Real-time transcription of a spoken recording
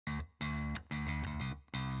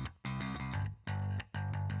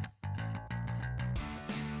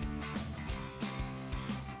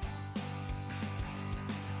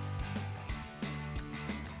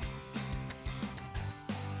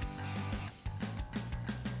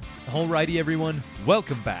Alrighty, everyone,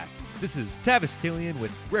 welcome back. This is Tavis Killian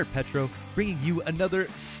with Rare Petro, bringing you another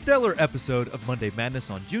stellar episode of Monday Madness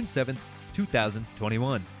on June 7th,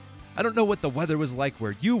 2021. I don't know what the weather was like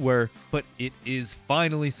where you were, but it is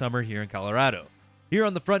finally summer here in Colorado. Here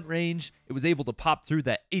on the Front Range, it was able to pop through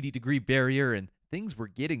that 80-degree barrier and things were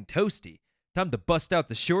getting toasty. Time to bust out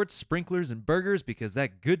the shorts, sprinklers, and burgers because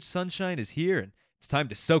that good sunshine is here and it's time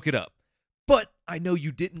to soak it up. But I know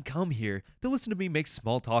you didn't come here to listen to me make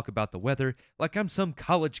small talk about the weather like I'm some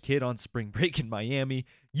college kid on spring break in Miami.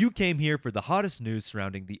 You came here for the hottest news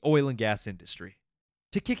surrounding the oil and gas industry.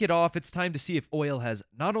 To kick it off, it's time to see if oil has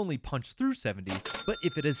not only punched through 70, but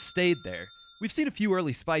if it has stayed there. We've seen a few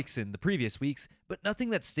early spikes in the previous weeks, but nothing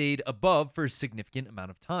that stayed above for a significant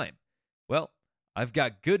amount of time. Well, I've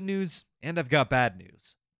got good news and I've got bad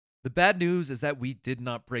news. The bad news is that we did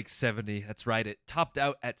not break 70. That's right, it topped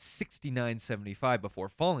out at 69.75 before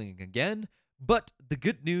falling again. But the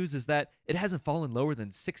good news is that it hasn't fallen lower than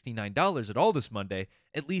 $69 at all this Monday,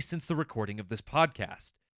 at least since the recording of this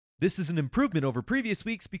podcast. This is an improvement over previous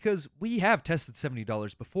weeks because we have tested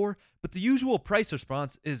 $70 before, but the usual price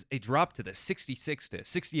response is a drop to the $66 to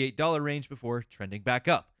 $68 range before trending back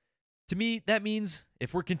up. To me, that means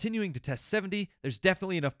if we're continuing to test 70, there's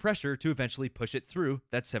definitely enough pressure to eventually push it through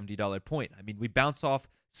that $70 point. I mean, we bounce off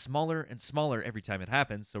smaller and smaller every time it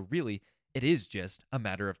happens, so really, it is just a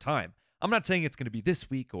matter of time. I'm not saying it's going to be this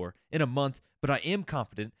week or in a month, but I am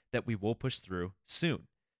confident that we will push through soon.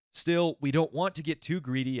 Still, we don't want to get too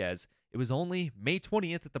greedy as it was only May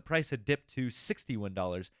 20th that the price had dipped to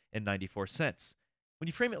 $61.94. When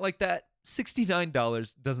you frame it like that,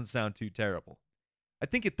 $69 doesn't sound too terrible. I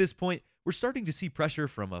think at this point, we're starting to see pressure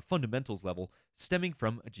from a fundamentals level stemming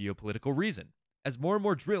from a geopolitical reason. As more and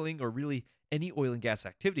more drilling, or really any oil and gas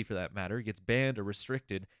activity for that matter, gets banned or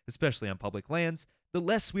restricted, especially on public lands, the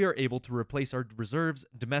less we are able to replace our reserves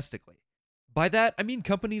domestically. By that, I mean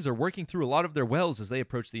companies are working through a lot of their wells as they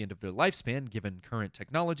approach the end of their lifespan given current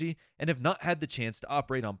technology and have not had the chance to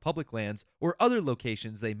operate on public lands or other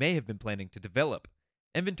locations they may have been planning to develop.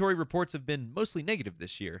 Inventory reports have been mostly negative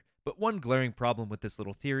this year, but one glaring problem with this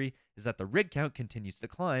little theory is that the rig count continues to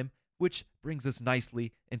climb, which brings us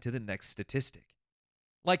nicely into the next statistic.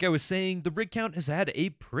 Like I was saying, the rig count has had a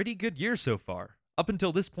pretty good year so far. Up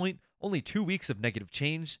until this point, only 2 weeks of negative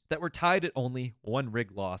change that were tied at only one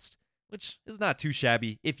rig lost, which is not too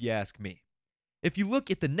shabby if you ask me. If you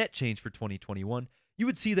look at the net change for 2021, you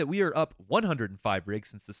would see that we are up 105 rigs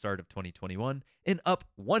since the start of 2021 and up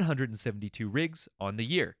 172 rigs on the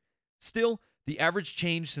year. Still, the average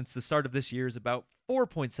change since the start of this year is about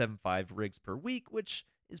 4.75 rigs per week, which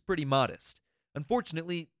is pretty modest.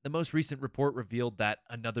 Unfortunately, the most recent report revealed that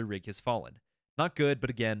another rig has fallen. Not good, but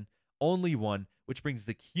again, only one, which brings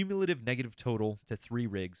the cumulative negative total to 3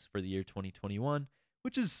 rigs for the year 2021,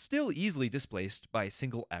 which is still easily displaced by a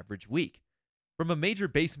single average week. From a major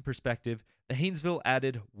basin perspective, the Haynesville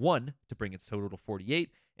added 1 to bring its total to 48,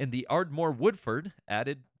 and the Ardmore-Woodford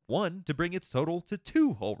added 1 to bring its total to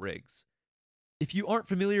 2 whole rigs. If you aren't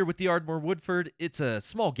familiar with the Ardmore-Woodford, it's a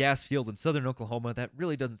small gas field in southern Oklahoma that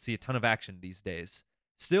really doesn't see a ton of action these days.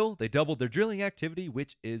 Still, they doubled their drilling activity,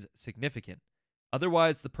 which is significant.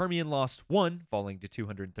 Otherwise, the Permian lost 1, falling to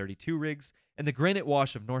 232 rigs, and the Granite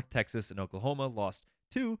Wash of North Texas and Oklahoma lost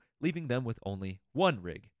 2, leaving them with only 1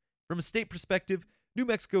 rig. From a state perspective, New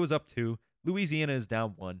Mexico is up 2, Louisiana is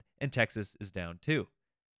down 1, and Texas is down 2.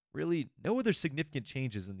 Really, no other significant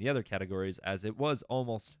changes in the other categories as it was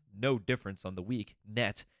almost no difference on the week,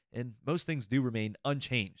 net, and most things do remain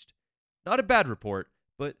unchanged. Not a bad report,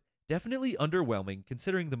 but definitely underwhelming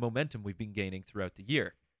considering the momentum we've been gaining throughout the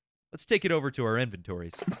year. Let's take it over to our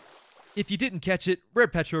inventories. If you didn't catch it, Rare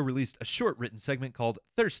Petro released a short written segment called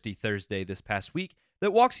Thirsty Thursday this past week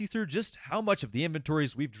that walks you through just how much of the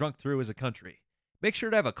inventories we've drunk through as a country. Make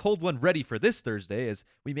sure to have a cold one ready for this Thursday as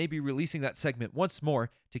we may be releasing that segment once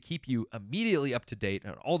more to keep you immediately up to date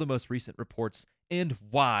on all the most recent reports and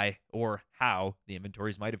why or how the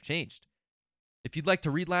inventories might have changed. If you'd like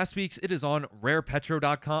to read last week's, it is on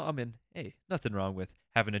rarepetro.com, and hey, nothing wrong with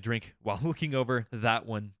having a drink while looking over that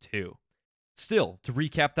one too. Still, to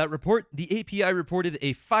recap that report, the API reported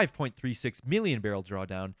a 5.36 million barrel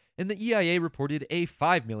drawdown, and the EIA reported a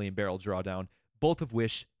 5 million barrel drawdown, both of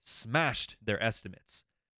which smashed their estimates.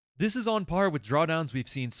 This is on par with drawdowns we've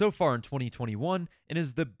seen so far in 2021, and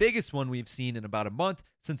is the biggest one we've seen in about a month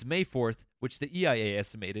since May 4th, which the EIA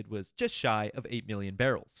estimated was just shy of 8 million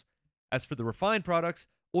barrels. As for the refined products,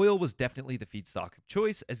 oil was definitely the feedstock of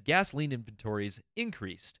choice as gasoline inventories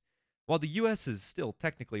increased. While the U.S. is still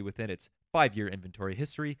technically within its 5-year inventory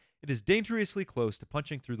history, it is dangerously close to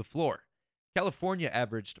punching through the floor. California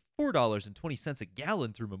averaged $4.20 a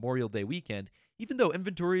gallon through Memorial Day weekend, even though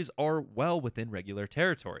inventories are well within regular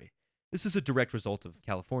territory. This is a direct result of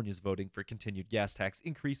California's voting for continued gas tax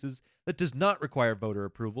increases that does not require voter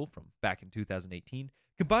approval from back in 2018,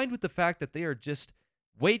 combined with the fact that they are just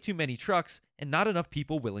way too many trucks and not enough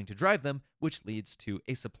people willing to drive them, which leads to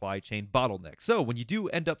a supply chain bottleneck. So, when you do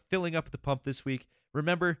end up filling up at the pump this week,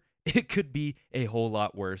 remember, it could be a whole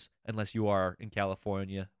lot worse unless you are in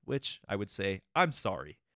California, which I would say, I'm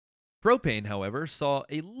sorry. Propane, however, saw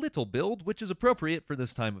a little build, which is appropriate for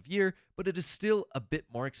this time of year, but it is still a bit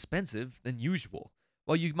more expensive than usual.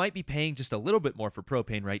 While you might be paying just a little bit more for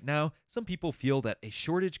propane right now, some people feel that a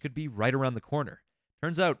shortage could be right around the corner.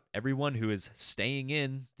 Turns out everyone who is staying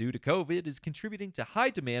in due to COVID is contributing to high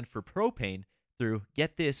demand for propane through,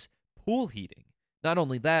 get this, pool heating. Not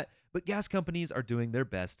only that, but gas companies are doing their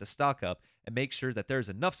best to stock up and make sure that there's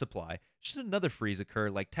enough supply should another freeze occur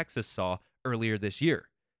like Texas saw earlier this year.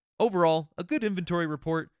 Overall, a good inventory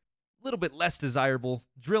report, a little bit less desirable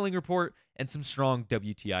drilling report, and some strong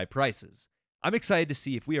WTI prices. I'm excited to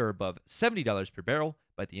see if we are above $70 per barrel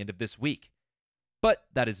by the end of this week. But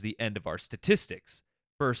that is the end of our statistics.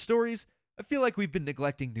 For our stories, I feel like we've been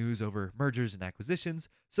neglecting news over mergers and acquisitions,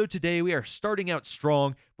 so today we are starting out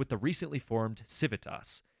strong with the recently formed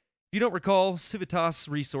Civitas. If you don't recall, Civitas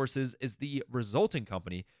Resources is the resulting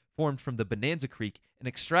company formed from the Bonanza Creek and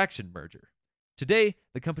Extraction merger. Today,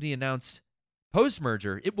 the company announced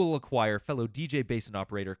post-merger it will acquire fellow DJ Basin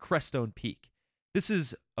operator Crestone Peak. This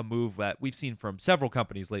is a move that we've seen from several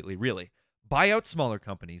companies lately, really. Buy out smaller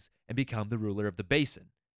companies and become the ruler of the basin.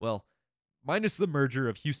 Well, minus the merger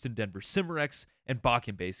of Houston-Denver Cimarex and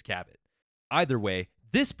Bakken-based Cabot. Either way,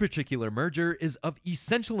 this particular merger is of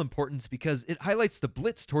essential importance because it highlights the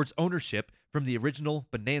blitz towards ownership from the original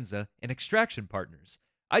Bonanza and Extraction partners.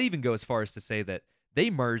 I'd even go as far as to say that they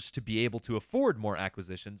merged to be able to afford more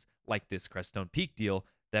acquisitions like this Crestone Peak deal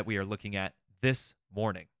that we are looking at this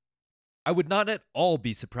morning. I would not at all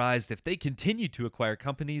be surprised if they continued to acquire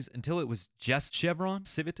companies until it was just Chevron,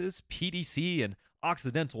 Civitas, PDC, and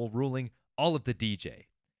Occidental ruling all of the DJ.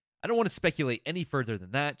 I don't want to speculate any further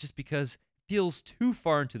than that just because it feels too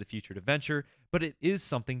far into the future to venture, but it is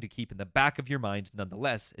something to keep in the back of your mind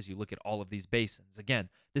nonetheless as you look at all of these basins. Again,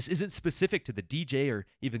 this isn't specific to the DJ or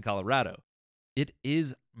even Colorado. It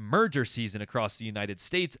is merger season across the United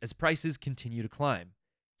States as prices continue to climb.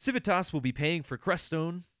 Civitas will be paying for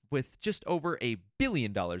Crestone with just over $1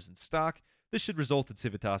 billion in stock. This should result in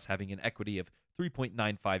Civitas having an equity of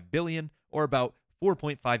 $3.95 billion, or about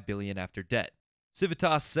 $4.5 billion after debt.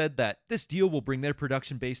 Civitas said that this deal will bring their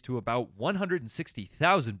production base to about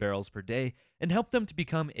 160,000 barrels per day and help them to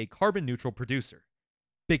become a carbon-neutral producer.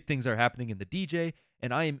 Big things are happening in the DJ,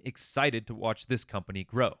 and I am excited to watch this company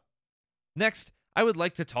grow. Next, I would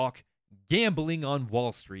like to talk gambling on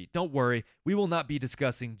Wall Street. Don't worry, we will not be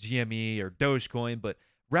discussing GME or Dogecoin, but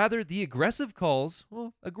rather the aggressive calls,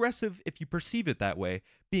 well, aggressive if you perceive it that way,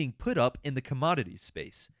 being put up in the commodities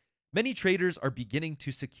space. Many traders are beginning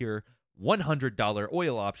to secure $100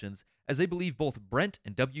 oil options as they believe both Brent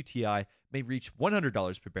and WTI may reach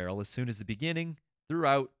 $100 per barrel as soon as the beginning,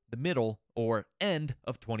 throughout, the middle, or end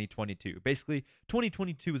of 2022. Basically,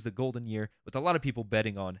 2022 is the golden year, with a lot of people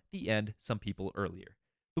betting on the end, some people earlier.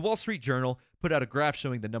 The Wall Street Journal put out a graph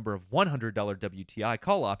showing the number of $100 WTI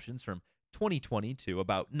call options from 2020 to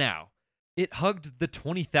about now. It hugged the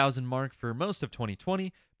 20,000 mark for most of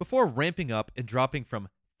 2020 before ramping up and dropping from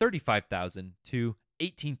 35,000 to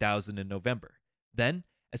 18,000 in November. Then,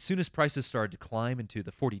 as soon as prices started to climb into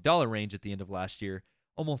the $40 range at the end of last year,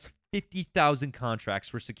 almost 50,000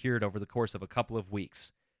 contracts were secured over the course of a couple of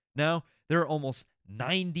weeks. Now, there are almost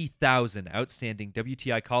 90,000 outstanding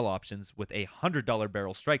WTI call options with a $100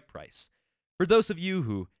 barrel strike price. For those of you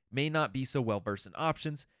who may not be so well versed in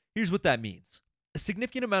options, here's what that means. A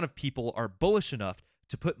significant amount of people are bullish enough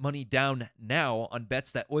to put money down now on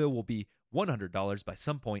bets that oil will be $100 by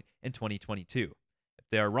some point in 2022. If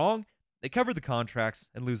they are wrong, they cover the contracts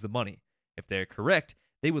and lose the money. If they are correct,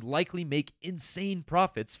 they would likely make insane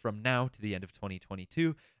profits from now to the end of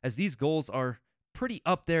 2022, as these goals are pretty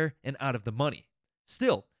up there and out of the money.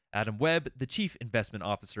 Still, Adam Webb, the chief investment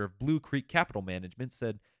officer of Blue Creek Capital Management,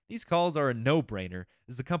 said these calls are a no-brainer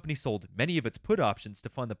as the company sold many of its put options to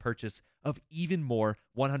fund the purchase of even more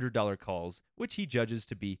 $100 calls, which he judges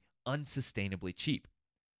to be unsustainably cheap.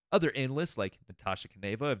 Other analysts, like Natasha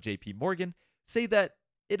Kaneva of JP Morgan, say that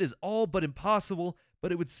it is all but impossible,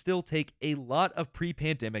 but it would still take a lot of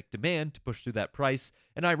pre-pandemic demand to push through that price,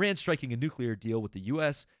 and Iran striking a nuclear deal with the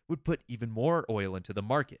US would put even more oil into the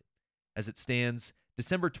market. As it stands,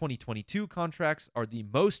 December 2022 contracts are the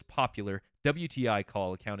most popular WTI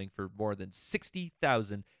call, accounting for more than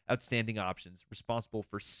 60,000 outstanding options, responsible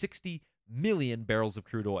for 60 million barrels of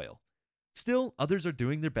crude oil. Still, others are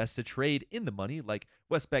doing their best to trade in the money, like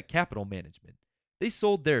Westbeck Capital Management. They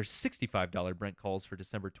sold their $65 Brent calls for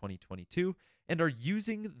December 2022 and are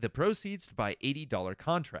using the proceeds to buy $80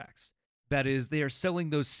 contracts. That is, they are selling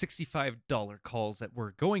those $65 calls that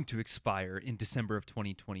were going to expire in December of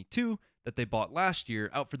 2022 that they bought last year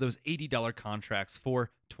out for those $80 contracts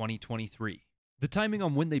for 2023. The timing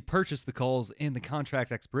on when they purchase the calls and the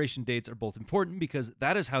contract expiration dates are both important because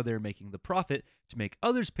that is how they're making the profit to make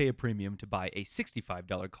others pay a premium to buy a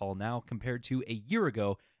 $65 call now compared to a year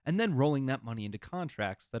ago, and then rolling that money into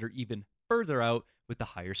contracts that are even further out with the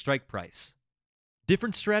higher strike price.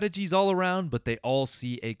 Different strategies all around, but they all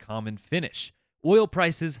see a common finish: oil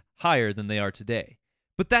prices higher than they are today.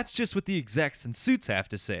 But that's just what the execs and suits have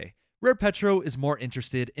to say. Rare Petro is more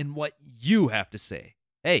interested in what you have to say.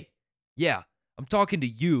 Hey, yeah, I'm talking to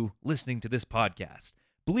you listening to this podcast.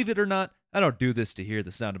 Believe it or not, I don't do this to hear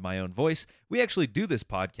the sound of my own voice. We actually do this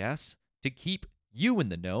podcast to keep you in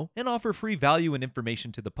the know and offer free value and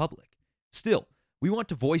information to the public. Still, we want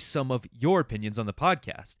to voice some of your opinions on the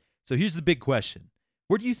podcast. So here's the big question.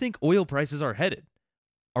 Where do you think oil prices are headed?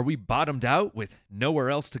 Are we bottomed out with nowhere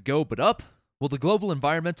else to go but up? Will the global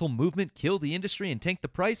environmental movement kill the industry and tank the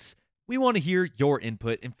price? We want to hear your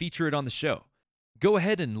input and feature it on the show. Go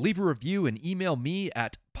ahead and leave a review and email me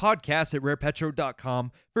at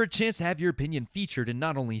podcast@rarepetro.com for a chance to have your opinion featured. And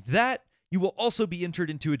not only that, you will also be entered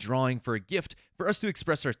into a drawing for a gift for us to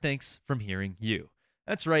express our thanks from hearing you.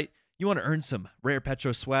 That's right, you want to earn some Rare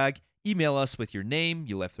Petro swag? Email us with your name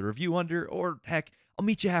you left the review under, or heck, I'll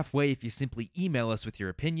meet you halfway if you simply email us with your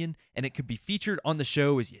opinion, and it could be featured on the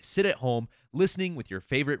show as you sit at home listening with your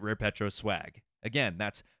favorite Rare Petro swag. Again,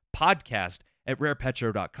 that's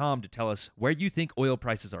podcast@rarepetro.com to tell us where you think oil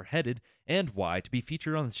prices are headed and why to be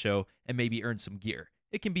featured on the show and maybe earn some gear.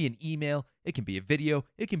 It can be an email, it can be a video,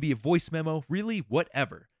 it can be a voice memo, really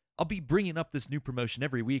whatever. I'll be bringing up this new promotion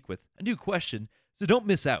every week with a new question, so don't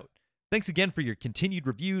miss out. Thanks again for your continued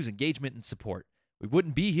reviews, engagement, and support. We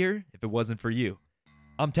wouldn't be here if it wasn't for you.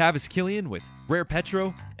 I'm Tavis Killian with Rare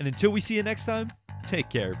Petro, and until we see you next time, take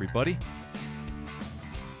care, everybody.